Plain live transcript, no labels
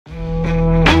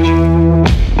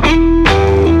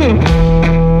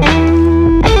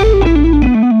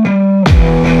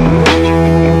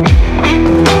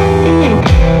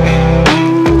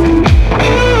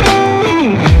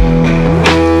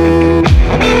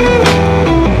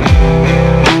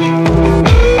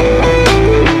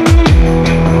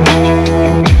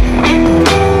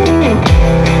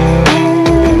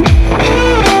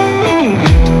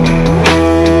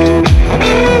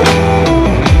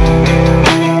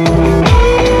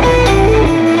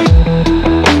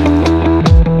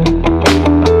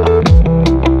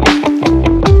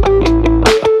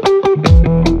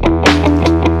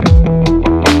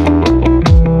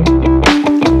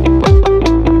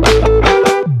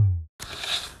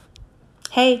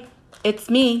Hey, it's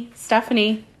me,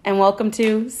 Stephanie, and welcome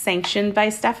to Sanctioned by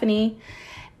Stephanie.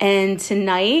 And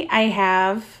tonight I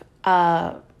have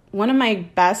one of my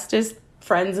bestest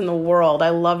friends in the world. I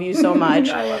love you so much.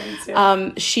 I love you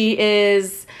too. She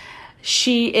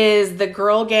is the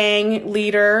girl gang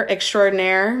leader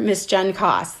extraordinaire, Miss Jen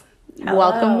Koss.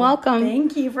 Hello. Welcome.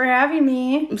 Thank you for having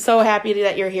me. I'm so happy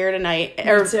that you're here tonight. Me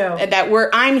too.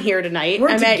 I'm here tonight. We're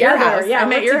I'm together. at your house. Yeah,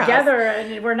 I'm at your together, house.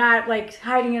 and we're not like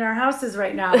hiding in our houses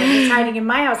right now. We're just hiding in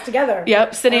my house together.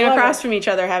 Yep, sitting across from each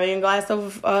other, having a glass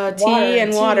of tea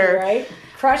and water. Right?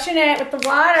 Crushing it with the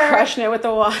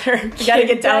water. You You got to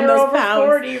get down those over pounds.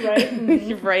 40, right?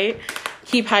 Mm-hmm. Right?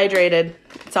 Keep hydrated.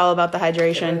 It's all about the Get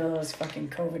hydration. rid of those fucking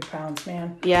COVID pounds,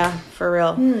 man. Yeah, for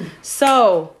real.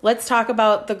 So let's talk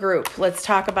about the group. Let's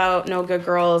talk about No Good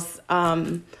Girls.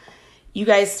 You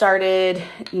guys started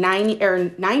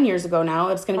 9 years ago now.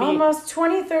 It's going to be Almost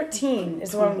 2013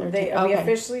 is when we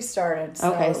officially started.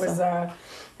 So Okay, it was, I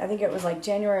think it was like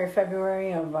January,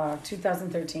 February of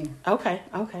 2013. Okay,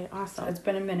 awesome. It's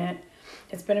been a minute.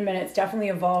 It's definitely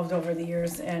evolved over the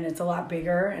years, and it's a lot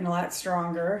bigger and a lot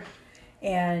stronger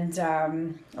and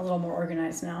a little more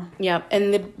organized now. Yep,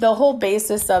 and the whole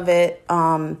basis of it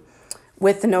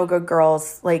with the No Good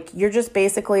Girls, like you're just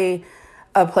basically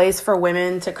a place for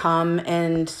women to come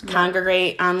and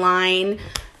congregate online.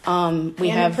 We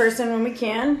have in person when we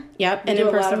can. Yep, we do a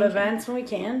lot of events when we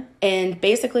can, and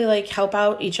basically like help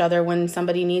out each other when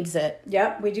somebody needs it.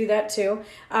 Yep, we do that too.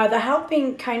 The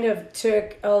helping kind of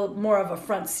took more of a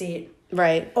front seat.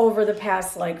 Right. Over the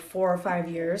past like 4 or 5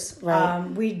 years. Right.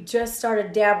 We just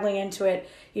started dabbling into it.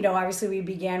 You know, obviously we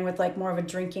began with like more of a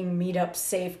drinking meetup,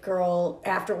 safe girl,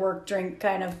 after work drink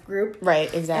kind of group.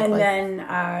 Right, exactly. And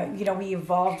then, we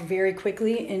evolved very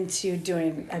quickly into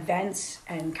doing events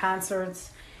and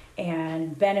concerts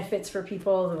and benefits for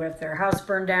people if their house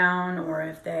burned down or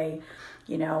if they,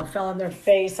 fell on their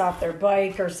face off their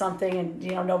bike or something and,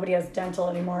 nobody has dental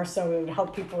anymore. So we would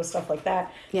help people with stuff like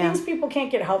that. Yeah. Things people can't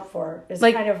get help for is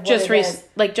like kind of what just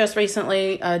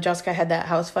recently, Jessica had that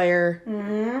house fire.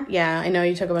 Mm-hmm. Yeah, I know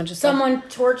you took a bunch of stuff. Someone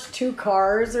torched 2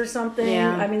 cars or something.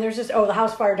 Yeah. I mean, there's just, the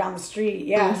house fire down the street.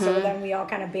 Yeah. Mm-hmm. So then we all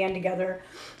kind of band together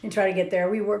and try to get there.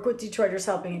 We work with Detroiters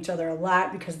helping each other a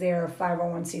lot because they are a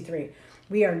 501c3.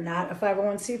 We are not a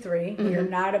 501c3. Mm-hmm. We're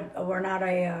not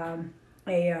a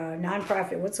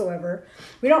nonprofit whatsoever.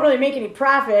 We don't really make any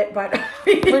profit, but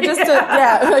we're just we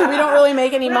don't really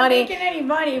make any money. We're not making any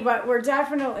money, but we're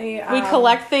definitely we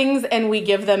collect things and we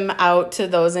give them out to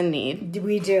those in need.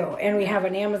 We do, and we have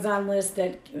an Amazon list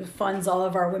that funds all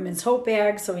of our women's hope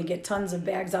bags, so we get tons of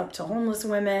bags out to homeless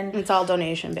women. It's all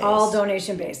donation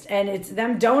based. And it's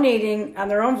them donating on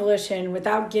their own volition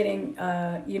without getting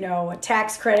a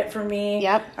tax credit from me.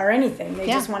 Yep. Or anything. They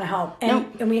just want to help,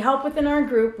 and we help within our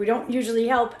group. We don't usually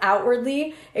help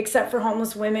outwardly except for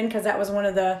homeless women because that was one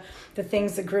of the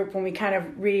things the group, when we kind of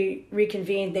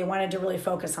reconvened, they wanted to really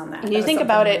focus on that. You think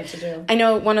about it, I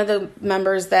know one of the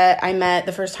members that I met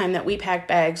the first time that we packed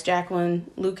bags,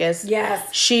 Jacqueline Lucas,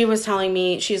 yes, she was telling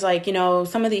me, she's like,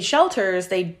 some of these shelters,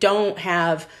 they don't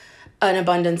have an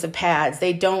abundance of pads.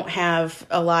 They don't have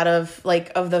a lot of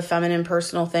of the feminine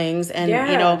personal things. And,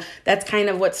 that's kind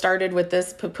of what started with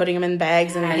this, putting them in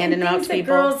bags and handing them out to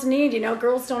people. Girls need,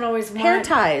 girls don't always want hair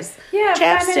ties,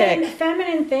 chapstick,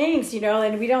 feminine things,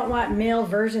 and we don't want male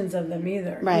versions of them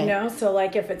either. Right. So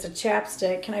like if it's a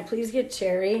chapstick, can I please get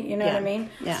cherry? You know what I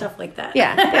mean? Yeah. Stuff like that.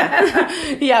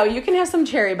 Yeah, you can have some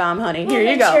cherry bomb, honey. Here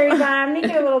you go. Cherry bomb, make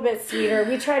it a little bit sweeter.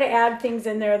 We try to add things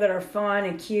in there that are fun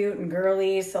and cute and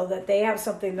girly so that they have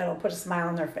something that'll put a smile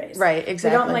on their face. Right,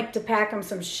 exactly. We don't like to pack them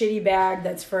some shitty bag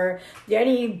that's for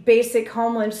any basic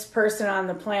homeless person on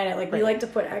the planet. Like we like to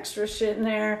put extra shit in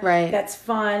there. Right. That's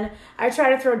fun. I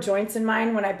try to throw joints in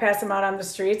mine when I pass them out on the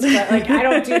streets, but I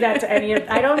don't do that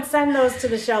to I don't send those to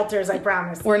the shelters, I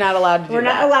promise. We're not allowed to do that. We're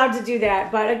not allowed to do that.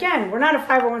 But again, we're not a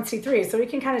 501c3, so we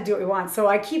can kind of do what we want. So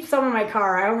I keep some in my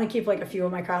car. I only keep a few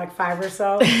in my car, 5 or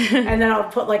so. And then I'll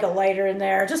put a lighter in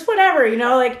there. Just whatever,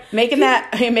 making that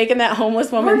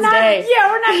homeless woman's day.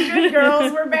 Yeah, we're not good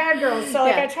girls. We're bad girls. So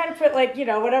I try to put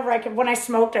whatever I can. When I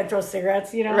smoked, I'd throw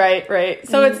cigarettes. Right.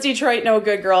 So it's Detroit No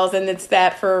Good Girls, and it's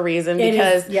that for a reason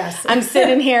because yes. I'm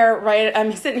sitting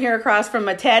here across from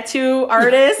a tattoo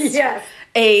artist. Yes.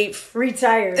 A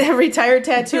retired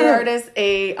tattoo artist,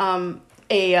 a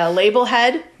a label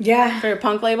head. Yeah. For your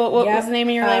punk label. What was the name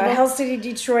of your label? Hell City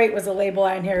Detroit was a label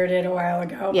I inherited a while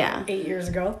ago. Yeah. 8 years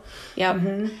ago. Yep.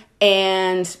 Mm-hmm.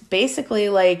 And basically,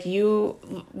 like,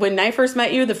 when I first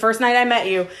met you, the first night I met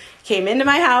you, came into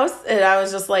my house, and I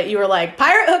was just like, you were like,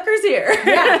 pirate hookers here.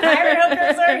 Yeah, pirate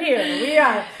hookers are here. We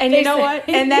are. And you know what?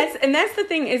 And that's the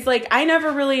thing is, like, I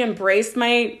never really embraced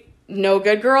my no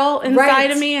good girl inside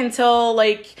of me until,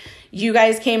 like, you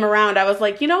guys came around. I was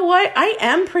like, you know what? I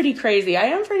am pretty crazy. I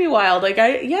am pretty wild. Like,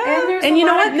 and you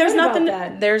know what?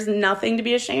 There's nothing to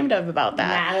be ashamed of about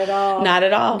that. Not at all. Not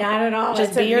at all. Not at all.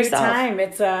 Just be yourself. Time.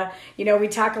 It's we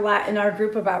talk a lot in our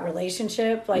group about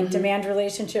relationship, like demand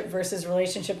relationship versus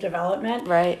relationship development.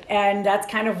 Right. And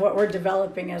that's kind of what we're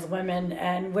developing as women,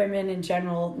 and women in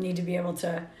general need to be able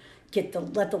to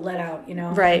let the let out,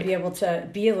 right. And be able to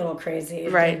be a little crazy,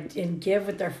 right. and give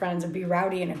with their friends and be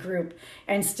rowdy in a group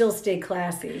and still stay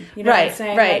classy. You know right. what I'm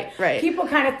saying? Right, like, right. People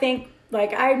kind of think,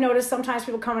 like, I've noticed sometimes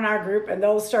people come in our group and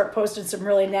they'll start posting some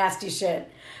really nasty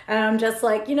shit. And I'm just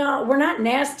like, we're not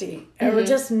nasty. And we're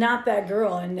just not that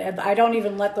girl. And I don't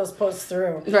even let those posts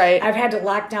through. Right. I've had to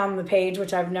lock down the page,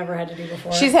 which I've never had to do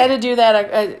before. She's had to do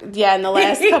that, in the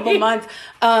last couple months.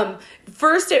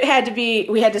 First,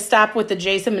 we had to stop with the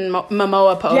Jason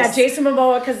Momoa post. Yeah, Jason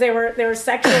Momoa, because they were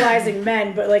sexualizing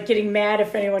men, but like getting mad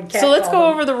if anyone catcalled. So let's go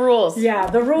them. over the rules. Yeah,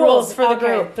 the rules for the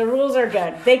group. The rules are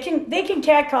good. They can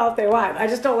catcall if they want. I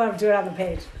just don't let them do it on the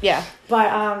page. Yeah.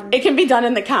 But it can be done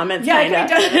in the comments. Yeah, it can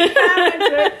be done in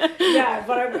the comments. Yeah,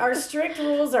 but our strict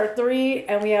rules are 3,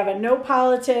 and we have a no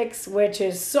politics, which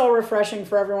is so refreshing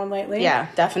for everyone lately. Yeah,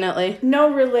 definitely.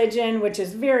 No religion, which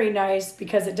is very nice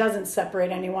because it doesn't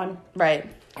separate anyone. Right.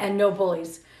 And no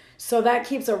bullies. So that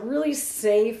keeps a really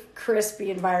safe,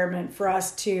 crispy environment for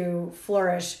us to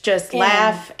flourish. Just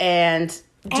laugh and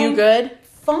do good.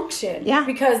 Function. Yeah.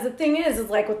 Because the thing is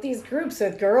like with these groups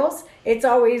with girls, it's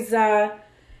always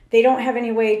they don't have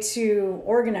any way to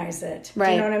organize it.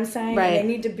 Right. Do you know what I'm saying? Right. They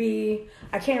need to be.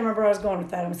 I can't remember where I was going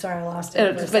with that. I'm sorry, I lost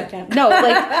it for a second. No,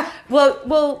 like,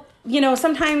 well,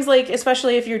 sometimes, like,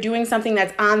 especially if you're doing something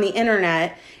that's on the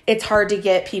internet, it's hard to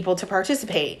get people to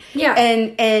participate. Yeah.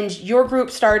 And your group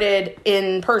started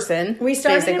in person. We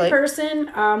started basically. in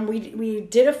person. We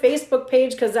did a Facebook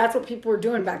page because that's what people were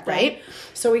doing back then. Right.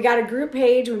 So we got a group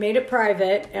page. We made it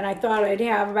private. And I thought I'd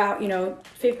have about,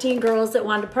 15 girls that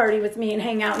wanted to party with me and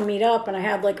hang out and meet up. And I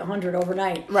had like 100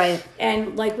 overnight. Right.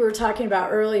 And like we were talking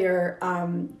about earlier,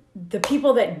 the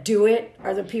people that do it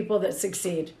are the people that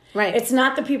succeed. Right. It's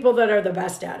not the people that are the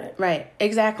best at it. Right.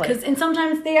 Exactly. And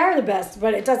sometimes they are the best,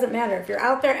 but it doesn't matter. If you're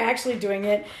out there actually doing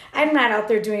it, I'm not out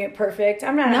there doing it perfect.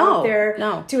 I'm not out there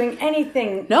doing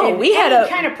anything we had any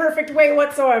kind of perfect way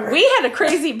whatsoever. We had a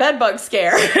crazy bedbug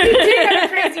scare. We did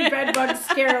have a crazy bedbug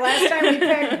scare. Last time we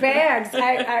packed bags,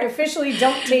 I officially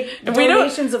don't take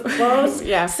donations of clothes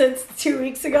since 2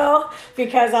 weeks ago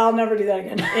because I'll never do that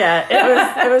again.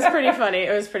 Yeah, it was pretty funny.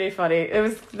 It was pretty funny. It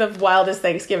was the wildest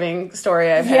Thanksgiving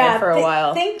story I've had for a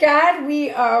while. Thank God we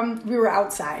were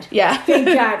outside. Yeah. Thank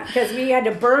God, because we had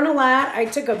to burn a lot. I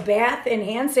took a bath in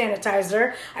hand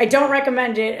sanitizer. I don't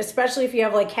recommend it, especially if you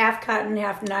have like half cotton,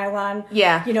 half nylon.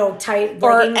 Yeah. Tight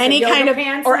or any kind of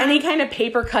pants any kind of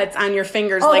paper cuts on your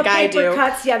fingers like I do. Paper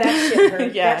cuts, yeah, that shit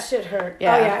hurt. Yeah. That shit hurt.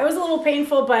 Yeah. Oh yeah, it was a little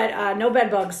painful, but no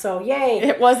bed bugs, so yay.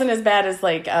 It wasn't as bad as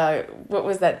like what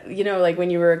was that? Like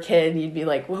when you were a kid, you'd be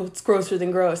like, well, it's grosser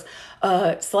than gross.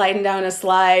 Sliding down a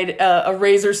slide, a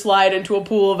razor slide into a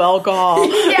pool of alcohol.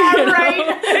 Yeah,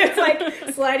 right. It's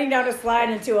like sliding down a slide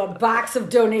into a box of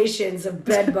donations of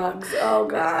bed bugs. Oh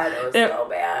God, it was so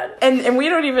bad. And we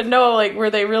don't even know, like, were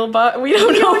they real bugs? We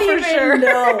don't know for sure.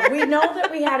 No, we know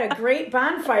that we had a great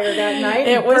bonfire that night.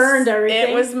 It burned everything.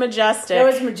 It was majestic. It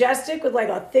was majestic with like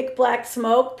a thick black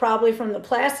smoke, probably from the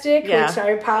plastic. Yeah. Which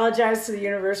I apologize to the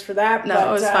universe for that. No, but,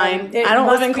 it was fine. I don't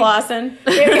live in Clawson.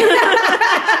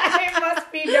 It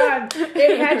must be done.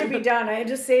 It had to be done. I had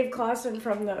to save Clawson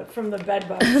from the bed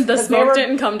bugs. The smoke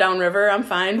didn't come down river. I'm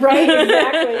fine. Right,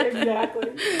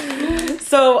 exactly.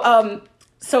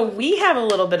 So we have a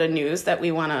little bit of news that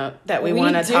we want to talk about. We do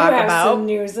have some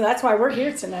news. That's why we're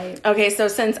here tonight. Okay, so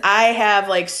since I have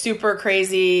like super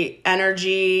crazy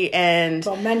energy and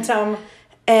momentum,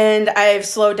 and I've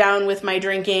slowed down with my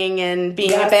drinking and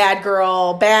being a bad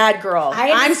girl.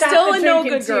 I'm still a no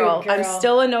good girl. I'm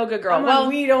still a no good girl. I'm on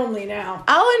weed only now.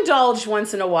 I'll indulge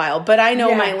once in a while, but I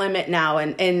know my limit now,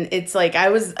 and it's like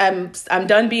I'm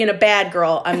done being a bad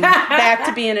girl. I'm back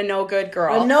to being a no good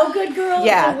girl. A no good girl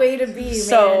is the way to be.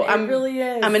 So man. It really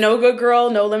is. I'm a no good girl,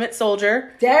 no limit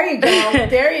soldier. There you go.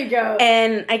 There you go.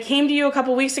 And I came to you a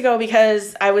couple weeks ago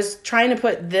because I was trying to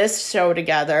put this show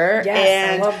together. Yes,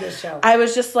 and I love this show. I was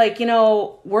was just like,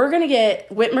 we're going to get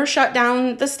Whitmer shut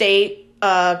down the state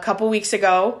a couple weeks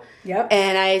ago. Yep.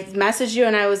 And I messaged you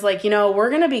and I was like, we're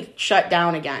going to be shut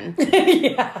down again.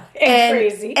 Yeah. And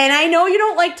crazy. And I know you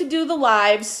don't like to do the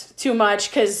lives too much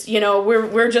because,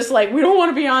 we're just like, we don't want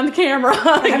to be on the camera.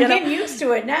 I'm getting used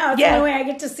to it now. It's the only way I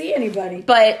get to see anybody.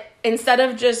 But instead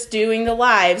of just doing the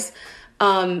lives,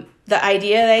 the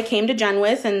idea that I came to Jen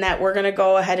with and that we're going to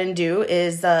go ahead and do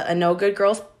is a No Good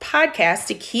Girls podcast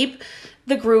to keep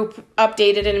the group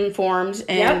updated and informed,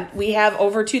 and we have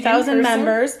over 2,000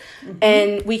 members,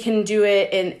 and we can do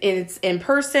it in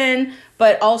person,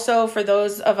 but also for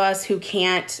those of us who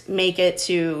can't make it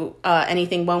to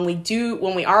anything when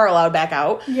we are allowed back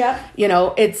out.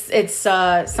 It's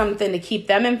something to keep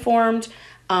them informed.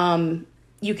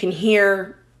 You can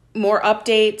hear more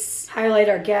updates, highlight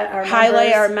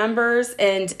our members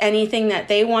and anything that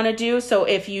they want to do. So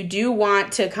if you do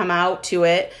want to come out to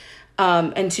it,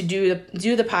 and to do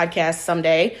the podcast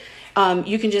someday,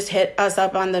 you can just hit us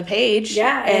up on the page.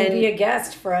 Yeah, and be a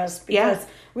guest for us because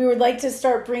we would like to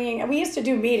start bringing. We used to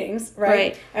do meetings,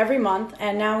 right, every month,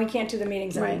 and now we can't do the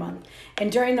meetings every month.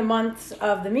 And during the months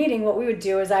of the meeting, what we would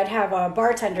do is I'd have a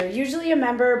bartender, usually a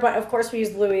member, but of course we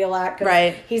use Louis a lot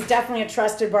because he's definitely a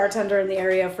trusted bartender in the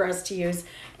area for us to use.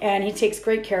 And he takes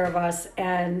great care of us.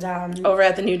 And over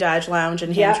at the New Dodge Lounge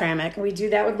in Hamtramck. We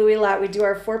do that with Louis a lot. We do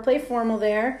our Foreplay Formal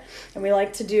there. And we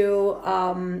like to do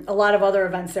a lot of other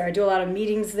events there. I do a lot of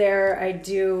meetings there. I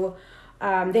do...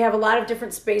 they have a lot of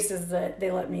different spaces that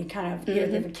they let me kind of... They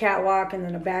have a catwalk and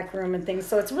then a back room and things.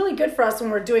 So it's really good for us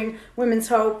when we're doing Women's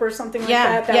Hope or something like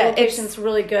that. That location's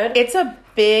really good. It's a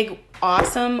big,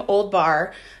 awesome old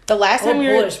bar. The last time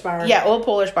Polish bar. Yeah, old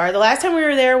Polish bar. The last time we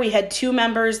were there, we had two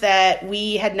members that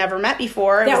we had never met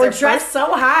before. That were dressed so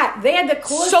hot. They had the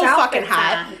coolest outfits fucking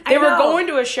hot. They were going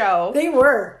to a show. They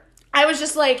were. I was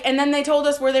just like, and then they told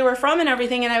us where they were from and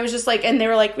everything, and I was just like, and they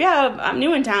were like, yeah, I'm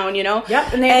new in town, Yep,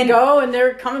 and they go, and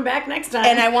they're coming back next time.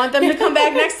 And I want them to come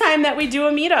back next time that we do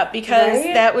a meetup because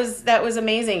that was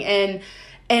amazing. And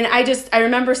I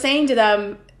remember saying to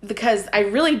them, because I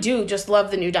really do just love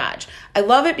the New Dodge. I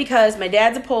love it because my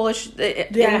dad's a Polish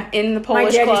in the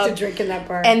Polish club. My dad used to drink in that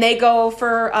bar. And they go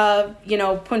for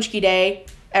Punchki Day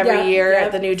every year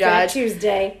at the New Dodge. Fat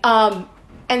Tuesday.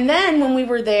 And then when we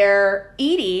were there,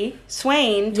 Edie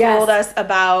Swain told us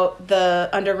about the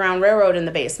Underground Railroad in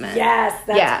the basement. Yes,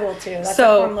 that's cool too. That's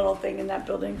a fun little thing in that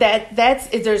building.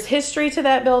 There's history to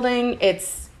that building.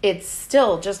 It's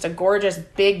still just a gorgeous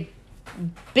big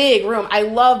room. I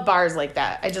love bars like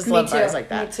that. I just love bars like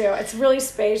that. Me too. It's really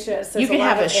spacious. You can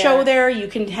have a show there. You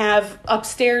can have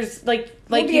upstairs like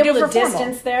you do for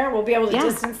distance there. We'll be able to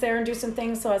distance there and do some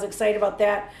things. So I was excited about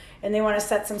that. And they want to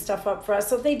set some stuff up for us.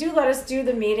 So if they do let us do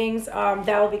the meetings,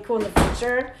 that will be cool in the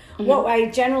future. Mm-hmm. What I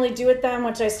generally do with them,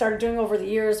 which I started doing over the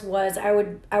years, was I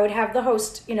would have the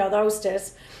host, the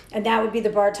hostess, and that would be the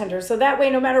bartender. So that way,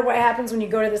 no matter what happens when you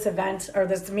go to this event or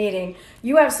this meeting,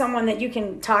 you have someone that you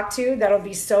can talk to that'll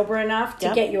be sober enough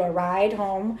to get you a ride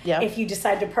home if you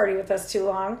decide to party with us too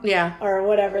long. Yeah. Or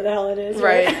whatever the hell it is.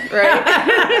 Right.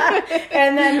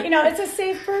 And then, it's a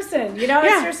safe person.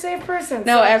 It's your safe person.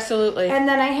 No, absolutely. And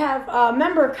then I have a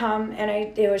member come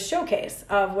and do a showcase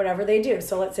of whatever they do.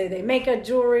 So let's say they make a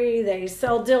jewelry, they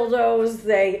sell dildos,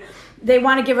 they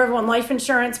want to give everyone life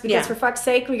insurance because for fuck's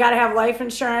sake, we got to have life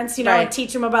insurance, and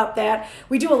teach them about that.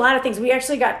 We do a lot of things. We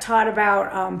actually got taught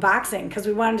about boxing because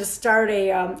we wanted to start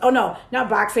not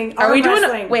boxing. Are we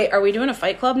doing a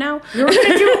fight club now? We're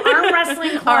going to do arm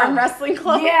wrestling club. Arm wrestling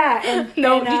club? Yeah.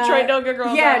 Detroit No Good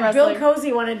Girls arm wrestling. Bill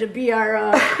Cozy wanted to be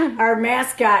our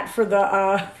mascot for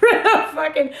the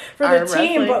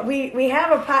team, but we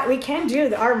have we can do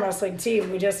the arm wrestling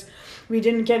team. We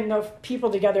didn't get enough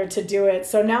people together to do it.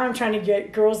 So now I'm trying to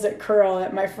get girls that curl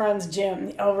at my friend's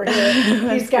gym over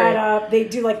here. He's got, they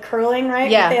do like curling, right?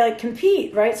 Yeah. They like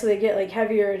compete, right? So they get like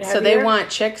heavier and heavier. So they want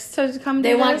chicks to come do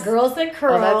They want girls that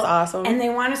curl. Oh, that's awesome. And they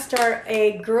want to start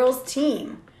a girls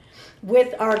team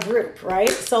with our group, right?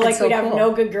 So like we'd have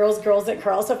No Good Girls that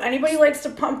curl. So if anybody likes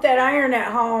to pump that iron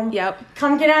at home,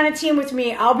 come get on a team with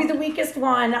me. I'll be the weakest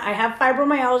one. I have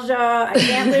fibromyalgia. I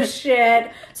can't lift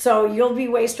shit. So you'll be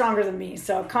way stronger than me.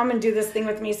 So come and do this thing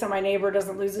with me so my neighbor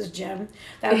doesn't lose his gym.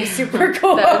 That would be super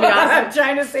cool. That would be awesome. I'm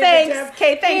trying to save the gym.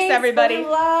 Okay, thanks everybody. We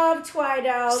love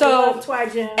Twido. We love Twi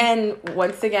Gym. And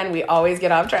once again, we always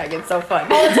get off track. It's so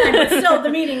fun. All the time. But still,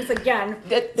 the meetings again.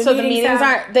 The meetings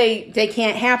aren't, they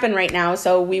can't happen right now.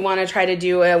 So we want to try to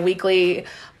do a weekly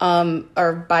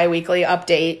or bi-weekly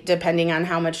update depending on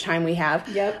how much time we have.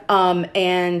 Yep.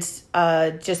 And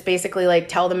just basically like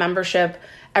tell the membership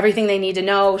everything they need to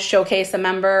know, showcase a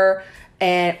member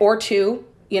or two,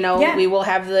 we will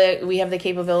have the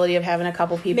capability of having a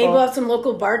couple people. Maybe we'll have some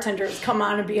local bartenders come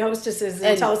on and be hostesses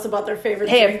and tell us about their favorite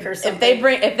drink or something.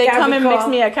 If they come and mix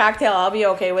me a cocktail, I'll be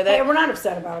okay with it. Hey, we're not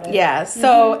upset about it. Yeah.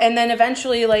 So, and then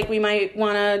eventually, we might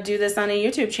want to do this on a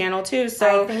YouTube channel too.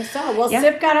 So I think so. Well,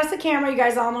 Sip got us a camera. You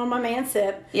guys all know my man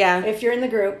Sip. Yeah. If you're in the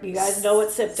group, you guys know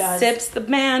what Sip does. Sip's the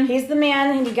man. He's the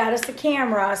man, and he got us a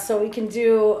camera so we can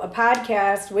do a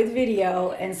podcast with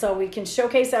video, and so we can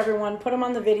showcase everyone, put them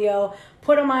on the video,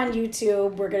 put them on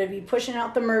YouTube. We're going to be pushing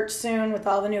out the merch soon with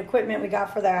all the new equipment we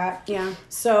got for that. Yeah.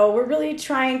 So we're really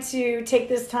trying to take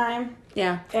this time.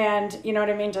 Yeah. And you know what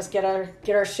I mean? Just get our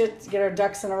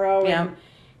ducks in a row and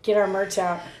get our merch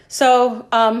out. So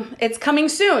it's coming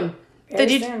soon.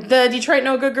 The Detroit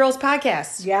No Good Girls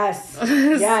podcast. Yes.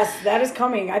 Yes, that is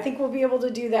coming. I think we'll be able to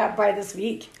do that by this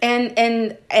week. And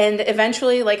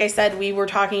eventually, like I said, we were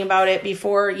talking about it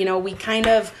before, we kind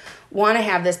of want to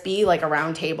have this be like a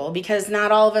round table because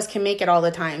not all of us can make it all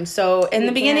the time. So in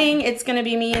the beginning, it's going to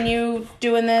be me and you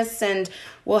doing this, and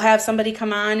we'll have somebody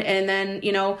come on, and then,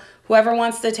 whoever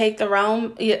wants to take the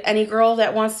realm, any girl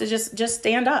that wants to just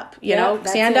stand up,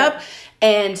 stand up.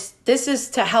 And this is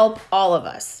to help all of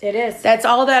us. It is. That's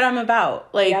all that I'm about.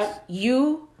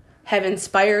 You have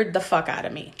inspired the fuck out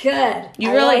of me. Good.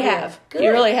 You really have. Good.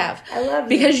 You really have. I love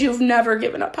you. Because you've never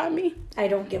given up on me. I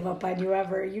don't give up on you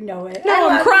ever. You know it. No,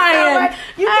 I'm crying.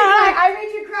 You can cry. I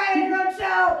made you cry in your own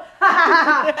show.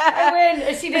 I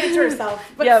win. She did it to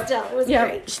herself. But still, it was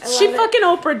great. She fucking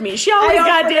Oprah'd me. She always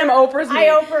goddamn Oprah's me.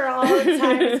 I Oprah all the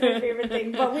time. It's my favorite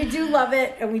thing. But we do love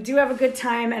it, and we do have a good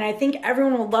time. And I think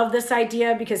everyone will love this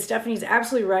idea because Stephanie's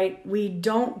absolutely right. We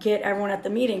don't get everyone at the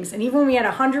meetings. And even when we had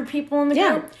 100 people in the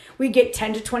group, we get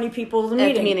 10 to 20 people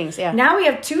at the meetings. Now we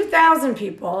have 2,000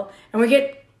 people, and we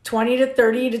get 20 to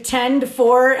 30 to 10 to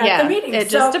 4 at the meetings. It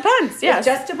just depends. Yes. It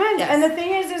just depends. Yes. And the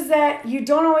thing is that you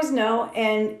don't always know,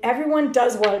 and everyone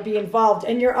does want to be involved,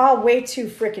 and you're all way too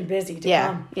freaking busy to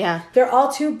come. Yeah. They're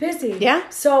all too busy. Yeah.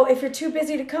 So if you're too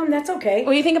busy to come, that's okay.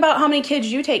 Well, you think about how many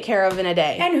kids you take care of in a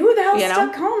day. And who the hell's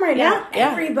stuck home right now?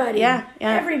 Everybody. Yeah.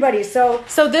 Everybody. So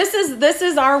this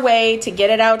is our way to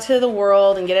get it out to the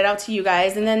world and get it out to you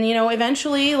guys. And then,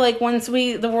 eventually, once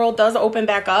the world does open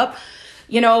back up,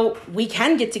 we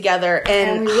can get together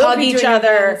and hug each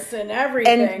other and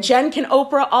everything. And Jen can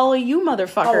Oprah all of you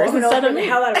motherfuckers instead of me.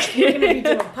 We're going to be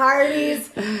doing parties.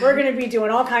 We're going to be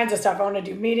doing all kinds of stuff. I want to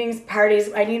do meetings,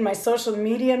 parties. I need my social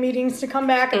media meetings to come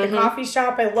back at the coffee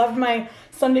shop. I love my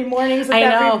Sunday mornings with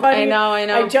everybody. I know.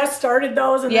 I just started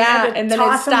those and then I had to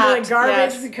toss them to the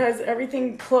garbage because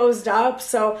everything closed up.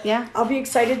 So I'll be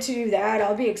excited to do that.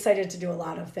 I'll be excited to do a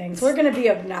lot of things. We're going to be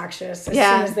obnoxious as soon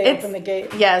as they open the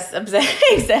gate. Yes,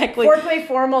 exactly. Foreplay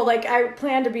Formal, I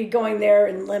plan to be going there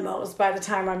in limos by the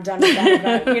time I'm done with that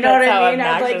event. You know what I mean?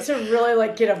 Obnoxious. I'd like to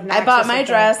really get obnoxious. I bought my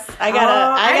dress. I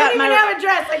don't even have a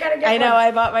dress. I gotta get one. I know. I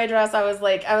bought my dress. I was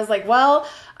like, well,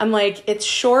 it's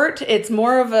short. It's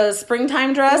more of a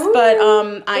springtime dress, but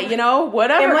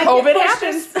whatever. COVID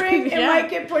happens. It might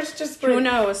get pushed to spring. Who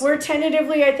knows? We're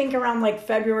tentatively, I think, around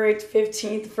February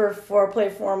 15th for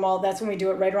Foreplay Formal. That's when we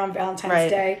do it, right around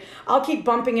Valentine's Day. I'll keep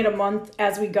bumping it a month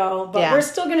as we go, but we're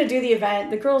still going to do the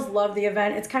event. The girls love the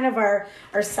event. It's kind of our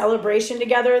celebration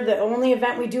together. The only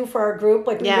event we do for our group.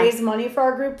 We raise money for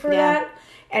our group for that,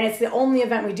 and it's the only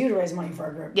event we do to raise money for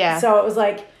our group. Yeah. So it was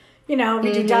we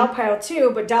do Doll Pile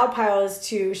too, but Doll Pile is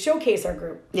to showcase our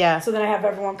group. Yeah. So then I have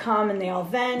everyone come and they all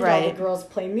vent. All the girls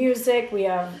play music. We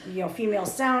have female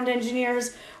sound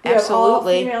engineers. We have all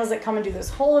females that come and do this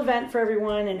whole event for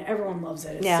everyone, and everyone loves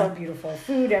it. It's so beautiful.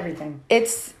 Food, everything.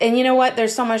 And you know what?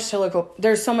 There's so much to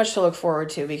look forward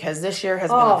to because this year has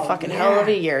been a fucking hell of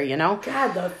a year.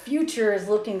 God, the future is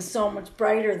looking so much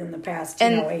brighter than the past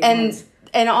 8 months.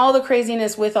 And all the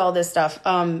craziness with all this stuff.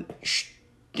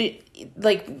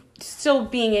 Still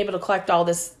being able to collect all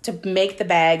this to make the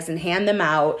bags and hand them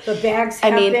out. The bags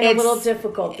have been a little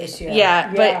difficult this year.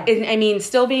 Yeah. But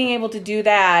still being able to do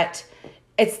that,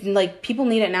 it's people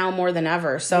need it now more than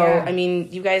ever. So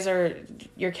you guys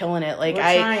you're killing it. We're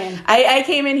trying. I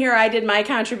came in here, I did my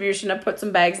contribution to put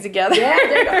some bags together. Yeah,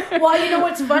 there you go. Well, you know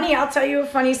what's funny? I'll tell you a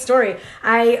funny story.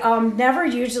 I never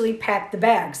usually pack the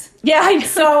bags. Yeah, I know.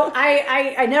 So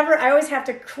I always have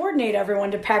to coordinate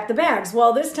everyone to pack the bags.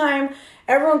 Well, this time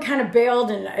everyone kind of bailed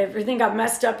and everything got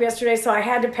messed up yesterday, so I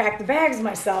had to pack the bags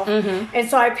myself. Mm-hmm. And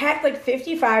so I packed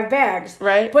 55 bags.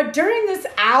 Right. But during this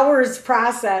hours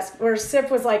process where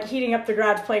Sip was heating up the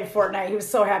garage playing Fortnite, he was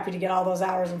so happy to get all those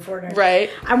hours in Fortnite. Right.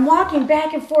 I'm walking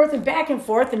back and forth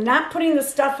and not putting the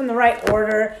stuff in the right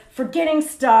order, forgetting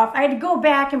stuff. I had to go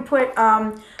back and put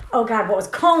oh God, what was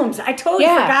combs? I totally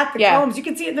forgot the combs. You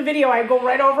can see it in the video. I go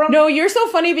right over them. No, you're so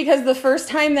funny because the first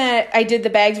time that I did the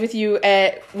bags with you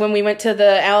when we went to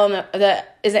the Alano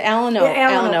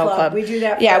Club. We do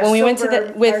that. Yeah, when we went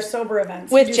to our sober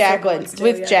events with Jacqueline.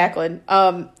 Jacqueline,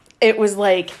 it was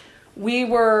like we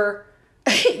were.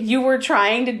 You were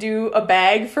trying to do a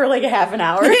bag for like a half an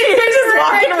hour. You were just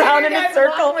walking around in a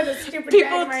circle.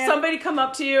 Somebody come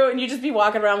up to you and you just be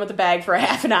walking around with a bag for a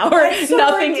half an hour. So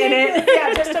nothing ridiculous. in it.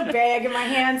 Yeah, just a bag in my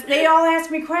hands. They all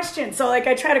ask me questions. So like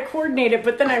I try to coordinate it,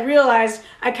 but then I realized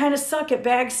I kind of suck at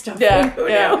bag stuff.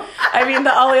 Yeah. I mean,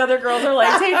 all the other girls are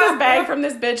like, take this bag from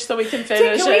this bitch so we can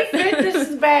finish it. Can we fit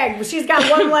this bag? She's got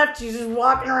one left. She's just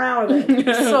walking around with it.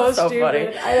 It's so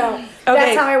stupid. Funny. I know.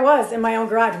 Okay. That's how I was in my own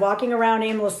garage, walking around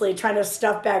aimlessly trying to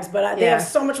stuff bags, but they have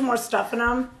so much more stuff in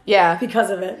them. Yeah, because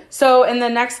of it. So in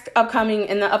the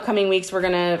upcoming weeks, we're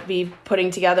gonna be putting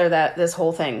together this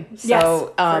whole thing.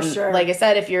 So for sure. Like I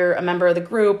said, if you're a member of the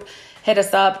group, hit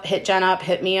us up, hit Jen up,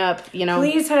 hit me up.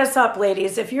 Please hit us up,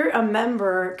 ladies. If you're a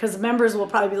member, because members will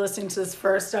probably be listening to this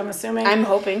first, I'm assuming. I'm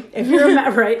hoping. If you're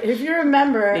a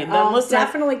member,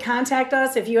 definitely contact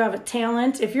us. If you have a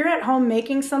talent, if you're at home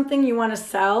making something you want to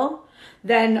sell,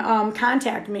 then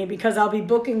contact me, because I'll be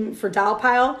booking for Doll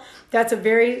Pile. That's a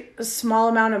very small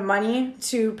amount of money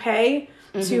to pay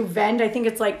to vend. I think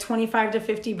it's like $25 to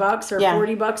 $50 or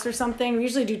 $40 or something. We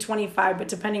usually do 25, but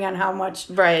depending on how much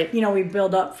we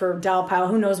build up for Doll Pile,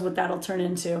 who knows what that'll turn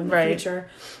into in the future.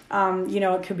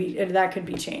 It could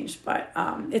be changed, but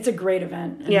it's a great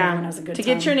event. And everyone has a good time.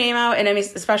 Get your name out, and I mean,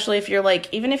 especially if you're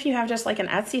like, even if you have just like an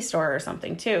Etsy store or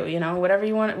something too, whatever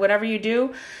you want, whatever you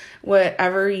do.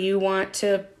 Whatever you want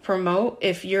to promote,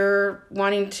 if you're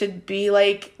wanting to be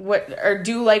like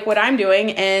do like what I'm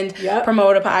doing and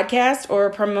promote a podcast or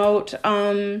promote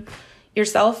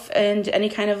yourself and any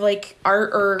kind of like art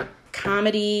or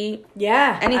comedy,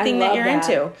 anything that you're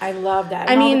into. I love that.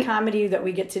 I mean, all the comedy that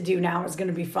we get to do now is going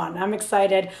to be fun. I'm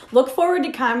excited. Look forward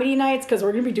to comedy nights, because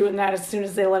we're going to be doing that as soon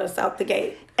as they let us out the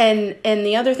gate. And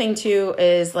the other thing too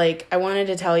is, like, I wanted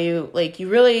to tell you, like, you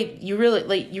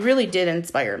really did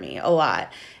inspire me a lot,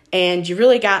 and you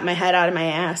really got my head out of my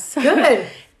ass. Good.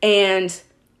 And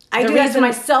I do that to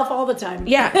myself all the time.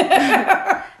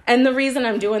 Yeah. And the reason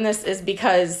I'm doing this is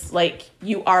because, like,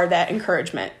 you are that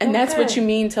encouragement. And that's what you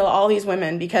mean to all these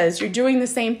women, because you're doing the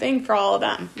same thing for all of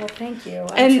them. Well, thank you.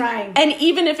 I'm trying. And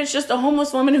even if it's just a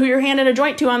homeless woman who you're handing a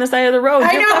joint to on the side of the road,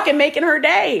 you're fucking making her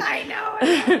day. I know. I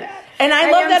love that. And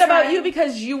I love that about you,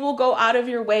 because you will go out of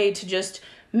your way to just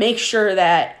make sure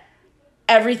that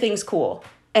everything's cool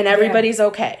and everybody's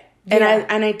okay. And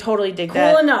I totally dig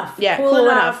that. Cool enough. Yeah, cool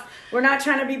enough. We're not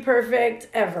trying to be perfect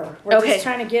ever. We're just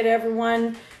trying to get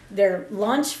everyone their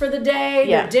lunch for the day,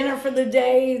 their dinner for the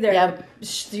day.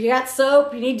 You got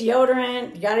soap, you need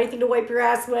deodorant, you got anything to wipe your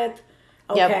ass with.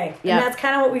 Okay. And that's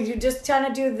kind of what we do. Just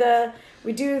trying to do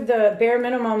the bare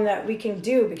minimum that we can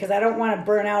do, because I don't want to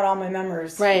burn out all my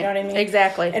members. Right. You know what I mean?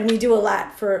 Exactly. And we do a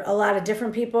lot for a lot of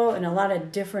different people in a lot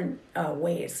of different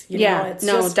ways. You know?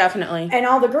 It's definitely. And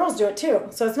all the girls do it too.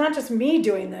 So it's not just me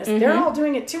doing this. They're all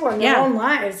doing it too in their own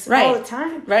lives all the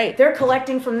time. Right. They're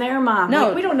collecting from their mom. No.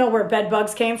 Like, we don't know where bed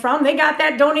bugs came from. They got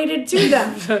that donated to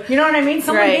them. You know what I mean?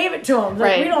 Someone gave it to them.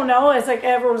 Like, we don't know. It's like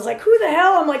everyone was like, who the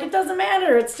hell? I'm like, it doesn't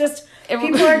matter. It's just...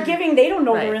 People are giving, they don't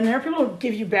know they're in there. People don't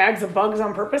give you bags of bugs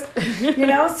on purpose,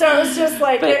 So it's just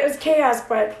like, it was chaos,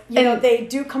 but, they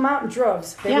do come out in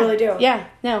droves. They really do. Yeah,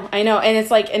 no, I know. And it's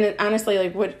like, and honestly,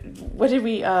 like, what did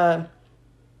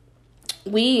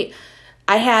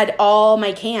I had all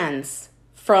my cans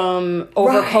from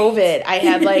over COVID. I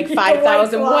had like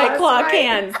 5,000 White Claw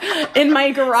cans in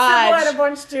my garage. I had a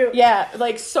bunch too. Yeah,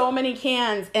 like so many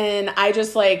cans. And I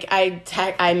just like, I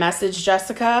messaged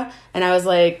Jessica and I was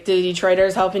like, do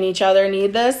Detroiters helping each other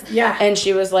need this? Yeah. And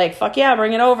she was like, fuck yeah,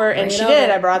 bring it over. And she did.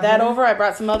 I brought that over. I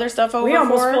brought some other stuff over. We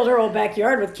almost filled her old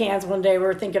backyard with cans one day. We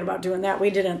were thinking about doing that. We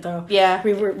didn't though. Yeah.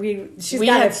 She's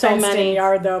got a fenced-in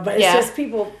yard though, but it's just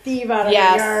people thieve out of the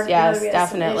yard. Yes,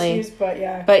 definitely. Issues, but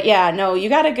no,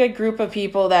 you got a good group of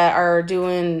people that are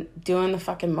doing the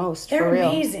fucking most. They're for real.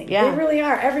 Amazing. Yeah. They really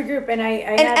are. Every group. And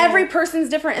every person's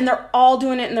different, and they're all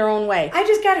doing it in their own way. I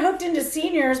just got hooked into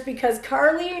seniors because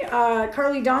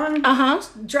Carly Dawn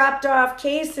dropped off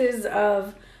cases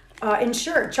of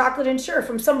chocolate Ensure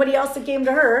from somebody else that came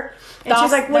to her. And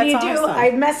she's like, what do you do? Awesome. I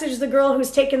messaged the girl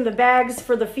who's taking the bags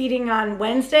for the feeding on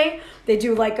Wednesday. They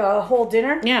do like a whole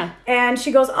dinner. Yeah. And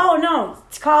she goes, oh no,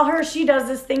 call her. She does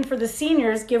this thing for the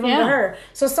seniors. Give them to her.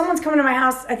 So someone's coming to my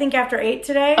house, I think after 8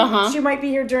 today. She might be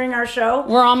here during our show.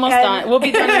 We're almost done. We'll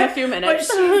be done in a few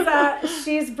minutes. But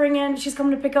she's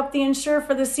coming to pick up the Ensure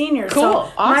for the seniors. Cool.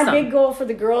 So awesome. My big goal for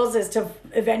the girls is to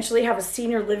eventually have a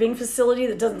senior living facility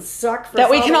that doesn't suck for that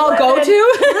we can all go to.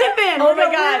 Live in. Oh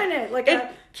my God. Live in it. Like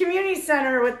a community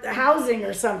center with housing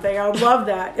or something. I would love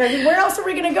that. I mean, where else are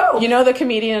we going to go? You know, the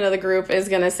comedian of the group is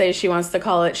going to say she wants to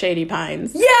call it Shady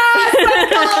Pines. Yes!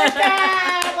 Let's call it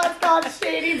that! Let's call it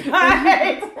Shady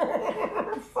Pines.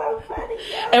 So funny.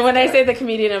 Yeah. And when I say the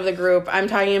comedian of the group, I'm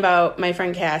talking about my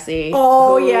friend Cassie.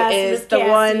 Oh, who yes. is Miss the Cassie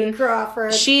one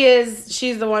Crawford.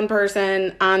 She's the one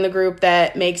person on the group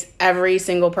that makes every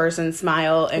single person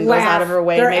smile and goes out of her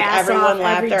way to make everyone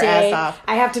laugh their ass off.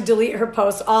 I have to delete her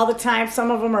posts all the time.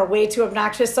 Some of them are way too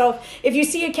obnoxious. So if you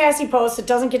see a Cassie post that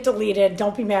doesn't get deleted,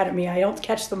 don't be mad at me. I don't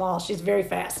catch them all. She's very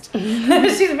fast.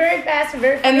 She's very fast and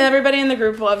very funny. And everybody in the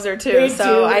group loves her too.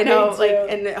 I know,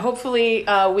 and hopefully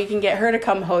we can get her to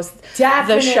come host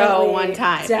the show one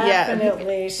time.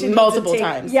 Definitely. Yeah. Multiple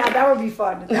times. Yeah, that would be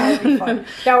fun. That would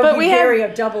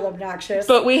be double obnoxious.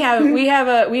 But we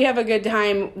have a good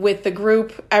time with the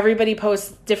group. Everybody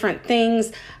posts different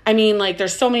things. I mean, like,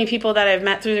 there's so many people that I've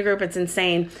met through the group. It's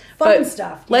insane. Fun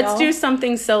stuff. Let's do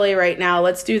something silly right now.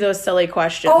 Let's do those silly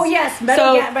questions. Oh, yes.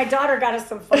 My daughter got us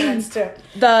some fun ones, too.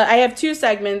 I have two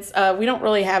segments. We don't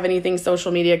really have anything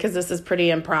social media because this is pretty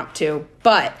impromptu.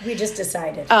 But we just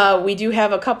decided. We do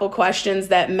have a couple questions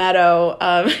that Meadow,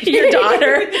 your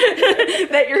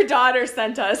daughter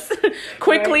sent us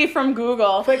quickly from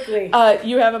Google. Quickly.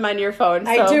 You have them on your phone.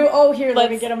 I do. Oh, here,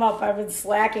 let me get them up. I've been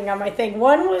slacking on my thing.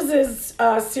 One was is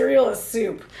cereal is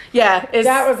soup. Yeah.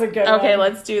 That was a good one. Okay,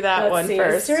 let's do that one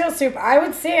first. Cereal soup. I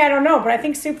would say, I don't know, but I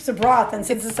think soup's a broth. And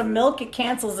since it's a milk, it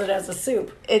cancels it as a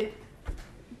soup.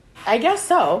 I guess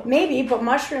so. Maybe, but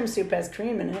mushroom soup has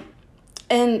cream in it.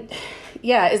 And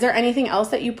yeah, is there anything else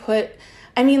that you put?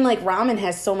 I mean, like, ramen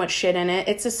has so much shit in it.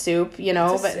 It's a soup,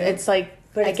 it's like,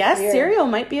 I guess weird. Cereal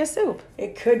might be a soup.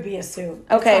 It could be a soup.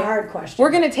 Okay. It's a hard question.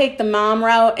 We're going to take the mom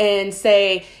route and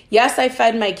say, yes, I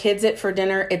fed my kids it for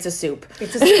dinner. It's a soup.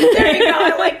 It's a soup. There you go.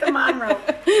 I like the mom route.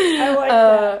 I like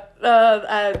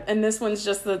that. And this one's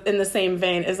just in the same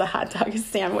vein as a hot dog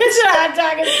sandwich. It's a hot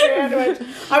dog sandwich.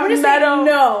 I'm going to say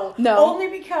no. No. Only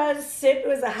because Sid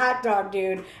was a hot dog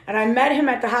dude, and I met him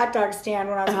at the hot dog stand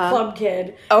when I was a club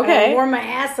kid. Okay. And I wore my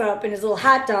ass up in his little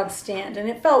hot dog stand, and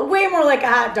it felt way more like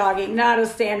a hot dogging, not a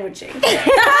sandwiching.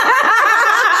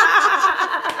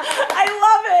 I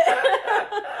love it.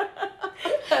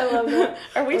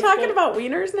 Are we talking about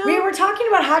wieners now? We were talking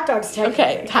about hot dogs, technically.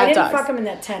 Okay, hot I didn't dogs. fuck him in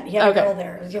that tent. He had a girl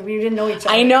there. We didn't know each other.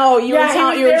 I know. You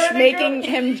were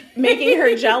making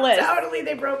her jealous. Totally.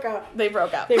 They broke up.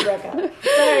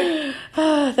 Sorry.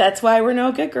 That's why we're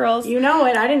no good girls. You know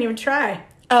it. I didn't even try.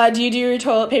 Do you do your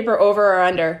toilet paper over or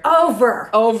under? Over,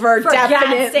 For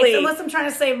definitely. God's sakes, unless I'm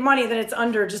trying to save money, then it's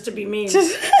under, just to be mean.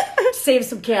 Save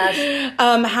some cash.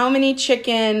 How many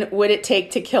chicken would it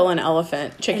take to kill an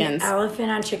elephant? Chickens. An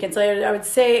elephant on chickens. I would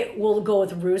say we'll go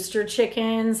with rooster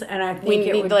chickens, and I think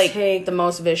it would take the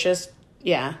most vicious.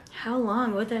 Yeah. How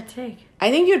long would that take?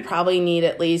 I think you'd probably need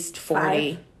at least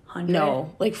 40. 500?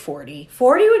 No, like 40.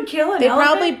 40 would kill an elephant? They'd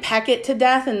probably peck it to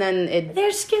death and then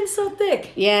Their skin's so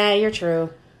thick. Yeah, you're true.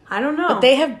 I don't know. But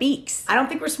they have beaks. I don't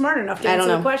think we're smart enough to answer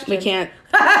the question. We can't.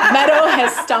 Meadow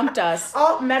has stumped us.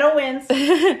 Oh, Meadow wins.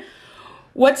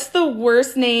 What's the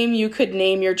worst name you could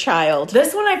name your child?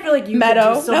 This one I feel like you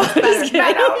Meadow. could do so much better.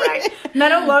 Meadow, right?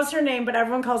 Meadow loves her name, but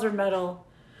everyone calls her Metal.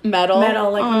 Metal?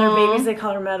 Like when they're babies, they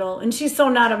call her Metal. And she's so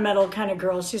not a Metal kind of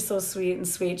girl. She's so sweet and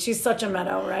sweet. She's such a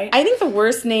Meadow, right? I think the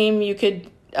worst name you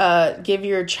could give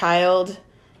your child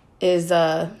is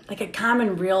like a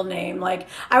common real name. Like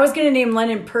I was gonna name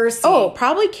Lennon Percy. Oh,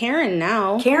 probably Karen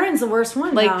now. Karen's the worst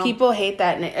one. Like now. People hate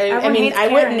that name. I mean, I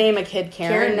wouldn't name a kid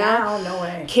Karen now. No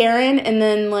way. Karen, and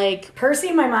then like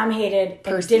Percy. My mom hated.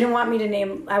 Percy. Didn't want me to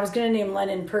name. I was gonna name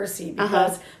Lennon Percy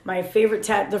because my favorite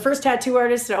the first tattoo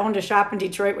artist that owned a shop in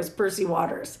Detroit was Percy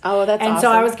Waters. Oh, that's awesome. And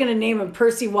so I was gonna name him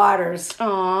Percy Waters.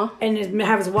 Aw. And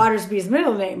have his Waters be his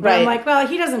middle name. But I'm like, well,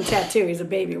 he doesn't tattoo. He's a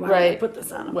baby. Why would I put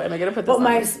this on him? Why am I gonna put this on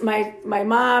him? My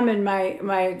mom and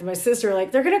my sister are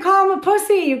like, they're gonna call him a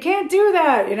pussy. You can't do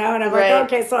that, And I'm like,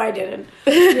 okay, so I didn't.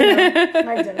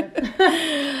 I